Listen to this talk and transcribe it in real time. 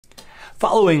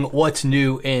Following what's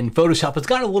new in Photoshop, it's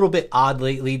gotten a little bit odd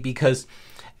lately because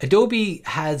Adobe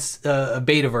has a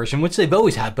beta version, which they've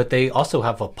always had, but they also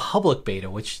have a public beta,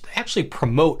 which they actually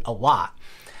promote a lot.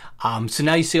 So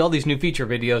now you see all these new feature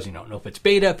videos. You don't know if it's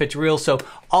beta, if it's real. So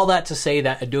all that to say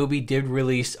that Adobe did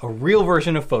release a real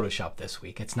version of Photoshop this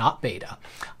week. It's not beta.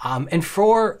 And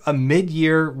for a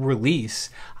mid-year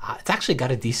release, it's actually got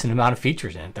a decent amount of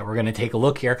features in it that we're going to take a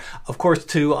look here. Of course,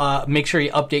 to make sure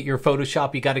you update your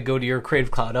Photoshop, you got to go to your Creative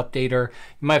Cloud Updater.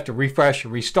 You might have to refresh or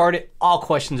restart it. All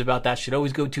questions about that should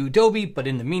always go to Adobe. But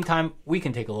in the meantime, we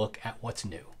can take a look at what's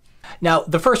new. Now,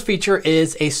 the first feature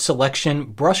is a selection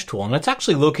brush tool, and it's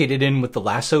actually located in with the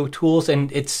lasso tools,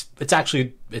 and it's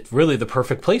really the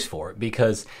perfect place for it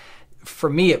because for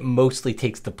me, it mostly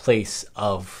takes the place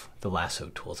of the lasso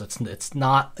tools. It's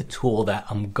not a tool that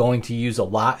I'm going to use a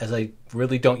lot, as I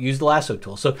really don't use the lasso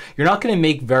tool. So you're not going to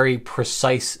make very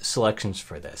precise selections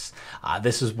for this.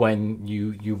 This is when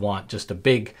you want just a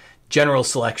big general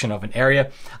selection of an area.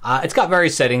 It's got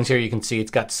various settings here. You can see it's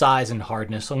got size and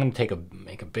hardness. So I'm going to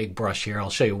make a big brush here. I'll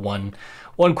show you one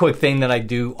quick thing that I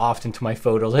do often to my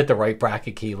photos. Hit the right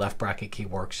bracket key, left bracket key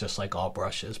works just like all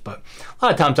brushes. But a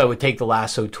lot of times I would take the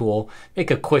lasso tool, make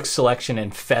a quick selection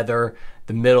and feather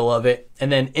the middle of it,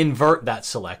 and then invert that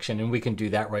selection. And we can do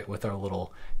that right with our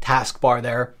little taskbar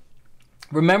there.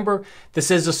 Remember, this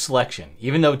is a selection.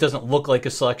 Even though it doesn't look like a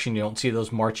selection, you don't see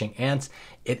those marching ants,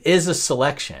 it is a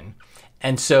selection.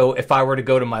 And so if I were to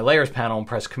go to my layers panel and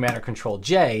press Command or Control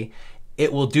J,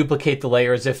 it will duplicate the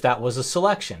layer as if that was a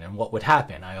selection. And what would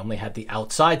happen? I only had the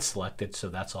outside selected, so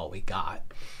that's all we got.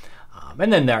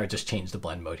 And then there, I just changed the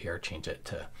blend mode here, change it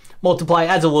to multiply,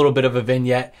 adds a little bit of a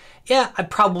vignette. Yeah,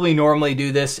 I'd probably normally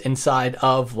do this inside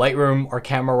of Lightroom or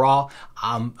Camera Raw.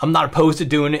 I'm not opposed to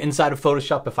doing it inside of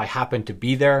Photoshop if I happen to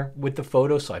be there with the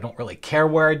photo, so I don't really care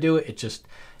where I do it. It's just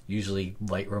usually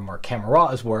Lightroom or Camera Raw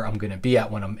is where I'm going to be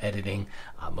at when I'm editing.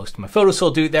 Most of my photos, so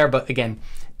I'll do it there, but again,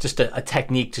 just a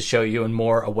technique to show you and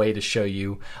more a way to show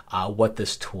you what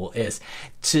this tool is.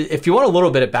 If you want a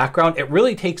little bit of background, it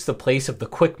really takes the place of the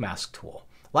Quick Mask tool.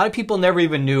 A lot of people never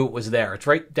even knew it was there. It's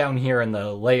right down here in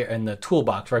the layer in the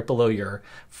toolbox, right below your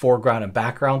foreground and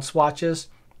background swatches.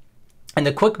 And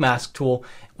the Quick Mask tool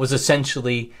was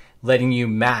essentially letting you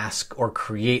mask or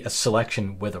create a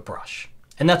selection with a brush.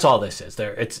 And that's all this is.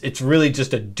 It's really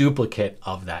just a duplicate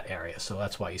of that area. So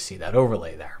that's why you see that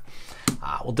overlay there.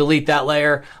 We'll delete that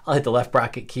layer. I'll hit the left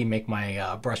bracket key, make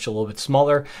my brush a little bit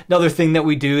smaller. Another thing that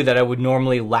we do that I would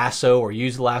normally lasso or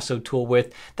use the lasso tool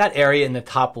with, that area in the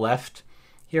top left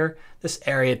here, this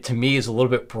area to me is a little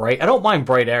bit bright. I don't mind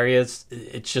bright areas.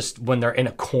 It's just when they're in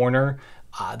a corner,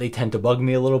 they tend to bug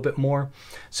me a little bit more.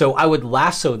 So I would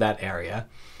lasso that area,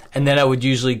 and then I would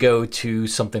usually go to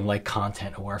something like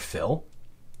Content Aware Fill.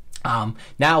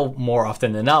 Now, more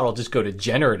often than not, I'll just go to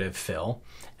Generative Fill,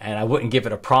 and I wouldn't give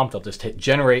it a prompt. I'll just hit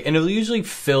Generate, and it'll usually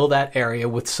fill that area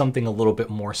with something a little bit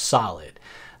more solid.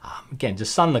 Again,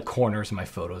 just on the corners of my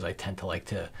photos, I tend to like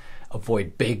to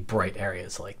avoid big, bright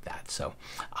areas like that. So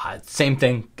same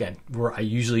thing, again, I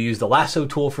usually use the lasso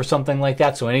tool for something like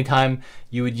that. So anytime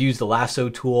you would use the lasso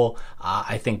tool,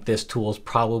 I think this tool is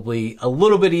probably a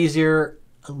little bit easier,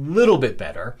 a little bit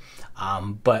better,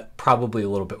 but probably a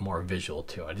little bit more visual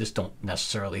too. I just don't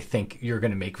necessarily think you're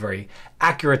going to make very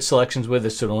accurate selections with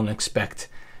this, so don't expect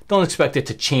it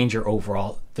to change your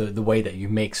overall the way that you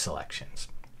make selections.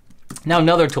 Now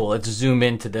another tool, let's zoom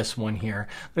into this one here.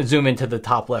 I'm going to zoom into the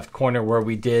top left corner where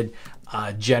we did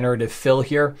Generative Fill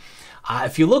here.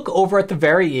 If you look over at the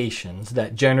variations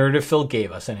that Generative Fill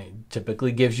gave us, and it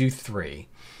typically gives you 3,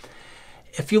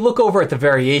 if you look over at the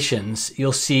variations,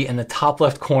 you'll see in the top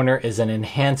left corner is an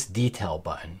Enhance Detail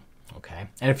button. Okay,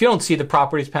 and if you don't see the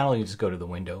Properties panel, you just go to the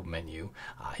Window menu.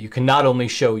 You can not only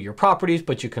show your properties,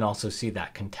 but you can also see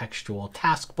that contextual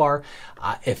taskbar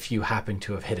if you happen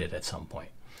to have hit it at some point.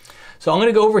 So I'm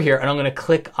going to go over here and I'm going to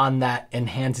click on that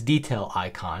Enhance Detail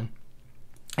icon,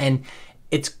 and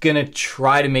it's going to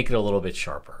try to make it a little bit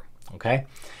sharper. Okay.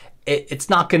 It's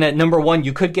not going to, number one,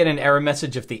 you could get an error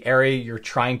message if the area you're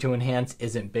trying to enhance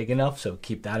isn't big enough, so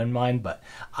keep that in mind, but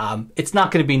it's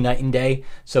not going to be night and day.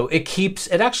 So it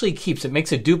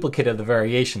makes a duplicate of the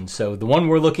variation. So the one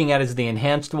we're looking at is the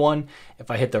enhanced one. If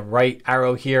I hit the right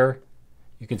arrow here,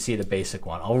 you can see the basic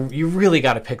one. You really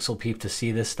got to pixel peep to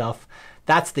see this stuff.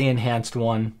 That's the enhanced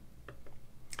one.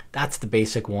 That's the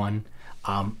basic one.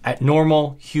 At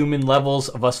normal human levels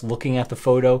of us looking at the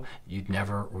photo, you'd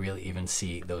never really even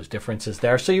see those differences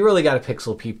there. So you really got to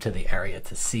pixel peep to the area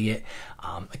to see it.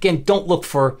 Again, don't look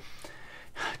for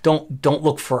Don't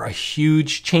look for a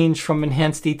huge change from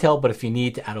enhanced detail, but if you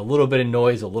need to add a little bit of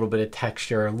noise, a little bit of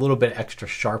texture, a little bit of extra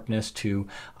sharpness to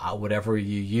whatever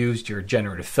you used your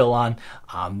generative fill on,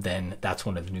 then that's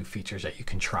one of the new features that you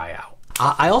can try out.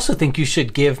 I also think you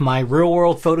should give my Real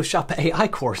World Photoshop AI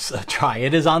course a try.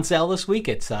 It is on sale this week.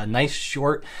 It's nice,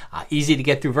 short, easy to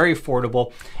get through, very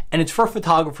affordable, and it's for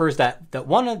photographers that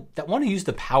want to use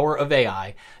the power of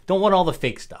AI. Don't want all the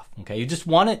fake stuff. Okay, you just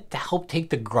want it to help take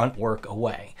the grunt work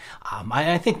away.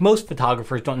 I think most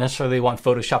photographers don't necessarily want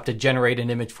Photoshop to generate an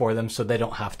image for them, so they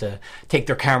don't have to take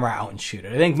their camera out and shoot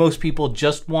it. I think most people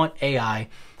just want AI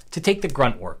to take the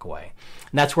grunt work away.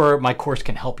 And that's where my course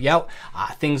can help you out.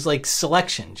 Things like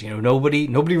selections. Nobody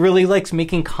really likes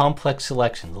making complex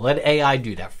selections. Let AI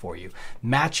do that for you.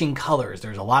 Matching colors.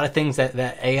 There's a lot of things that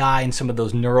AI and some of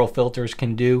those neural filters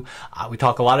can do. We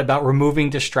talk a lot about removing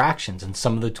distractions and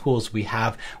some of the tools we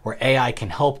have where AI can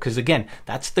help, because again,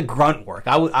 that's the grunt work.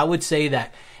 I would say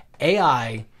that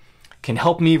AI can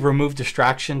help me remove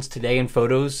distractions today in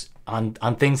photos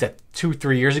on things that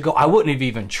 2-3 years ago I wouldn't have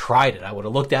even tried it. I would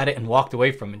have looked at it and walked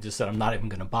away from it and just said I'm not even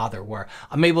going to bother, where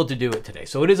I'm able to do it today.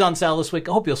 So it is on sale this week.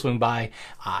 I hope you'll swing by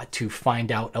to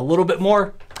find out a little bit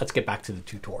more. Let's get back to the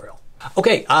tutorial.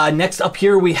 Okay, next up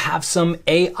here we have some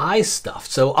AI stuff.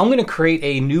 So I'm going to create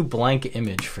a new blank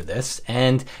image for this,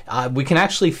 and we can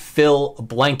actually fill a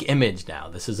blank image now.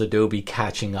 This is Adobe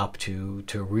catching up to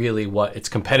really what its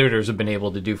competitors have been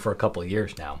able to do for a couple of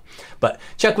years now. But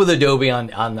check with Adobe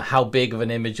on how big of an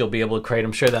image you'll be able to create.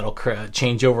 I'm sure that'll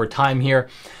change over time here.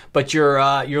 But your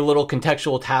little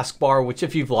contextual taskbar, which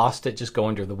if you've lost it, just go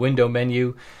under the window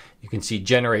menu. You can see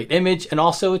generate image, and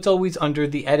also it's always under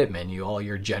the edit menu. All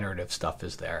your generative stuff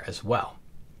is there as well.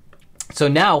 So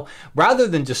now, rather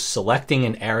than just selecting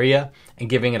an area and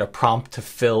giving it a prompt to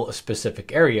fill a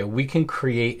specific area, we can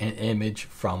create an image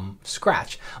from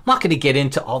scratch. I'm not going to get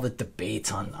into all the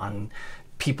debates on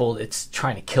people it's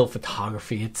trying to kill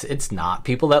photography. It's not.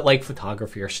 People that like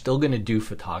photography are still going to do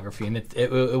photography, and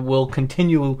it will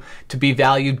continue to be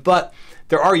valued, but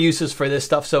there are uses for this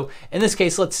stuff. So in this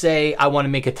case, let's say I want to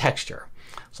make a texture.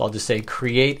 So I'll just say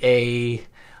create a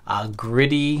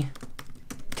gritty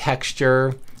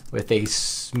texture with a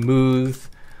smooth,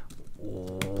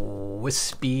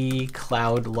 wispy,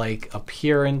 cloud-like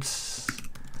appearance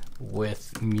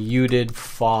with muted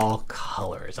fall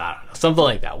colors. I don't know, something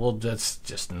like that. Well, that's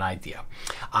just an idea.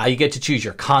 You get to choose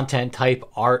your content type,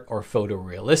 art or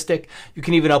photorealistic. You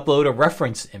can even upload a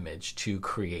reference image to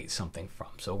create something from.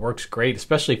 So it works great,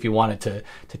 especially if you wanted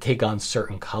to take on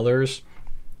certain colors.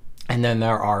 And then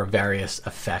there are various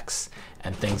effects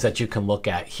and things that you can look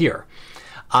at here.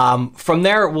 From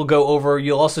there, we'll go over,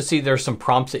 you'll also see there's some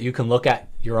prompts that you can look at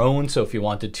your own. So if you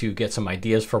wanted to get some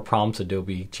ideas for prompts,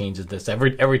 Adobe changes this.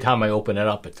 Every time I open it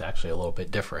up, it's actually a little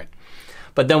bit different.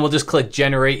 But then we'll just click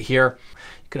generate here.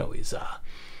 You can always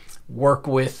work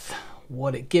with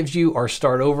what it gives you or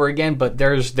start over again, but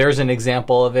there's an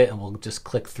example of it, and we'll just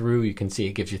click through. You can see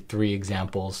it gives you 3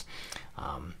 examples.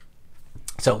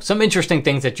 So some interesting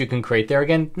things that you can create there.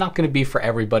 Again, not going to be for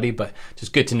everybody, but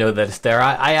just good to know that it's there.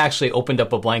 I actually opened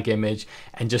up a blank image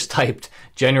and just typed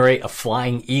generate a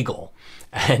flying eagle.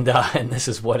 And this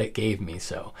is what it gave me.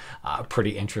 So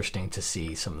pretty interesting to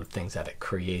see some of the things that it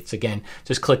creates. Again,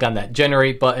 just click on that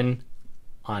generate button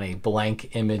on a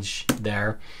blank image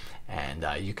there. And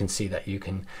you can see that you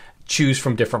can choose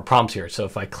from different prompts here. So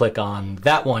if I click on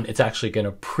that one, it's actually going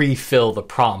to pre-fill the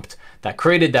prompt that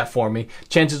created that for me.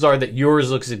 Chances are that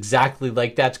yours looks exactly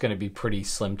like that. It's going to be pretty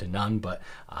slim to none, but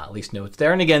at least know it's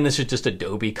there. And again, this is just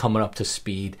Adobe coming up to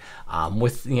speed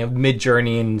with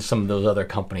Midjourney and some of those other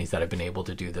companies that have been able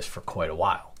to do this for quite a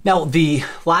while. Now, the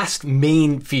last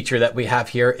main feature that we have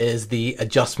here is the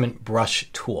adjustment brush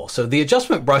tool. So the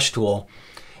adjustment brush tool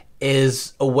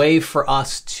is a way for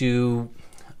us to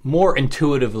more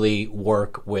intuitively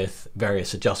work with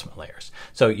various adjustment layers.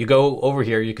 So you go over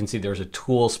here, you can see there's a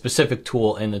tool, specific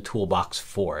tool in the toolbox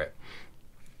for it.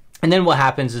 And then what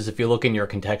happens is if you look in your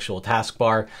contextual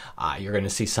taskbar, you're going to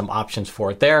see some options for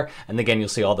it there. And again, you'll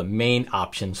see all the main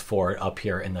options for it up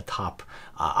here in the top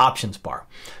options bar.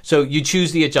 So you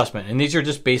choose the adjustment, and these are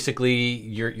just basically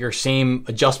your same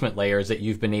adjustment layers that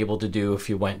you've been able to do if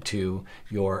you went to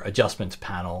your adjustments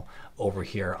panel over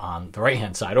here on the right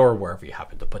hand side or wherever you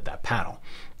happen to put that panel.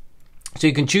 So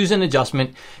you can choose an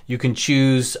adjustment. You can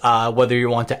choose whether you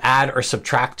want to add or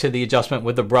subtract to the adjustment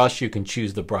with the brush. You can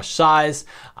choose the brush size,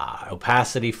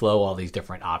 opacity, flow, all these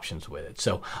different options with it.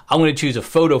 So I'm going to choose a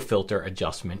photo filter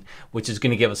adjustment, which is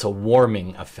going to give us a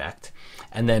warming effect.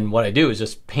 And then what I do is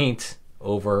just paint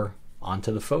over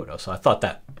onto the photo. So I thought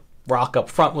that rock up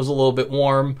front was a little bit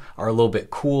warm or a little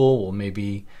bit cool. We'll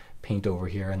maybe paint over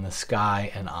here in the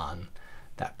sky and on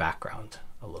that background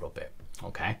a little bit.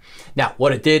 Okay. Now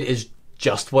what it did is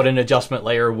just what an adjustment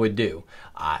layer would do.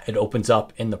 It opens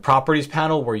up in the properties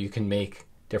panel where you can make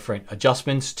different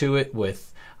adjustments to it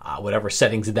with whatever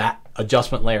settings that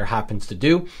adjustment layer happens to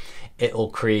do. It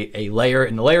will create a layer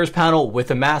in the layers panel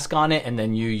with a mask on it, and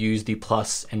then you use the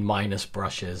plus and minus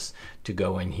brushes to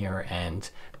go in here and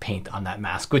paint on that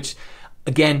mask, which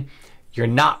again, you're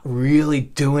not really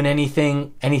doing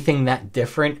anything that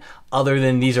different other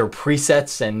than these are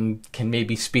presets and can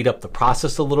maybe speed up the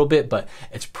process a little bit, but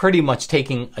it's pretty much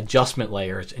taking adjustment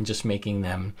layers and just making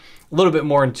them a little bit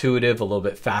more intuitive, a little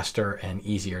bit faster and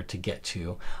easier to get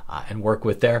to and work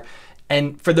with there.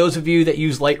 And for those of you that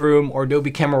use Lightroom or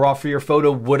Adobe Camera Raw for your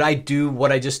photo, would I do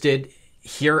what I just did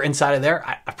here inside of there?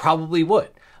 I probably would.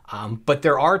 But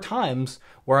there are times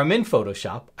where I'm in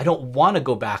Photoshop, I don't want to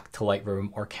go back to Lightroom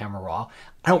or Camera Raw.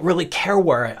 I don't really care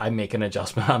where I make an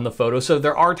adjustment on the photo. So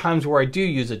there are times where I do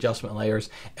use adjustment layers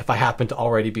if I happen to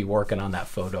already be working on that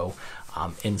photo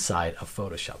inside of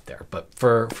Photoshop there. But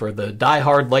for the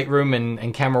diehard Lightroom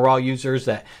and Camera Raw users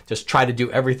that just try to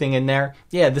do everything in there,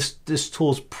 yeah, this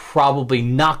tool's probably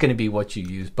not going to be what you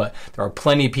use, but there are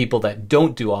plenty of people that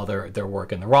don't do all their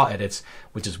work in the raw edits,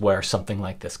 which is where something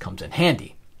like this comes in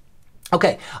handy.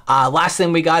 Okay, last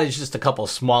thing we got is just a couple of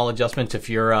small adjustments. If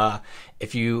you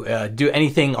do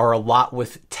anything or a lot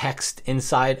with text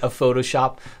inside of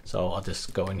Photoshop, so I'll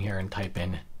just go in here and type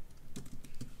in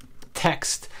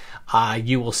text,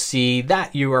 you will see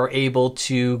that you are able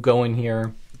to go in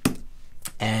here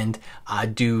and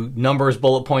do numbers,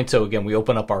 bullet points. So again, we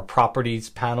open up our properties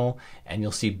panel and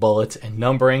you'll see bullets and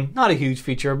numbering. Not a huge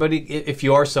feature, but if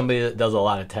you are somebody that does a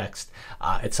lot of text,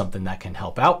 it's something that can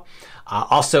help out.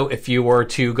 Also, if you were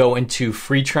to go into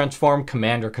free transform,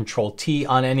 Command or Control T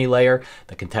on any layer,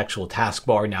 the contextual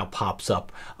taskbar now pops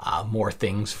up more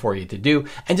things for you to do.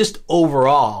 And just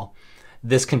overall,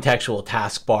 this contextual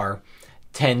taskbar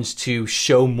tends to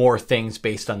show more things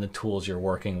based on the tools you're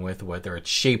working with, whether it's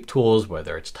shape tools,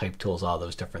 whether it's type tools, all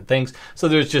those different things. So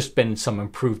there's just been some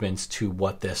improvements to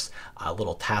what this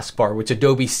little taskbar, which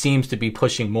Adobe seems to be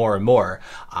pushing more and more,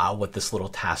 what this little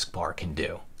taskbar can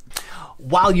do.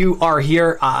 While you are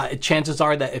here, chances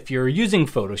are that if you're using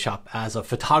Photoshop as a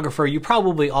photographer, you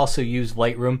probably also use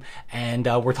Lightroom, and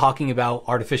we're talking about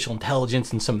artificial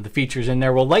intelligence and some of the features in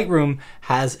there. Well, Lightroom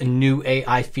has a new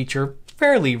AI feature,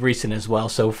 fairly recent as well.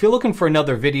 So if you're looking for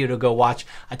another video to go watch,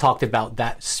 I talked about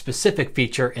that specific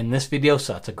feature in this video,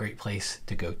 so that's a great place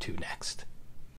to go to next.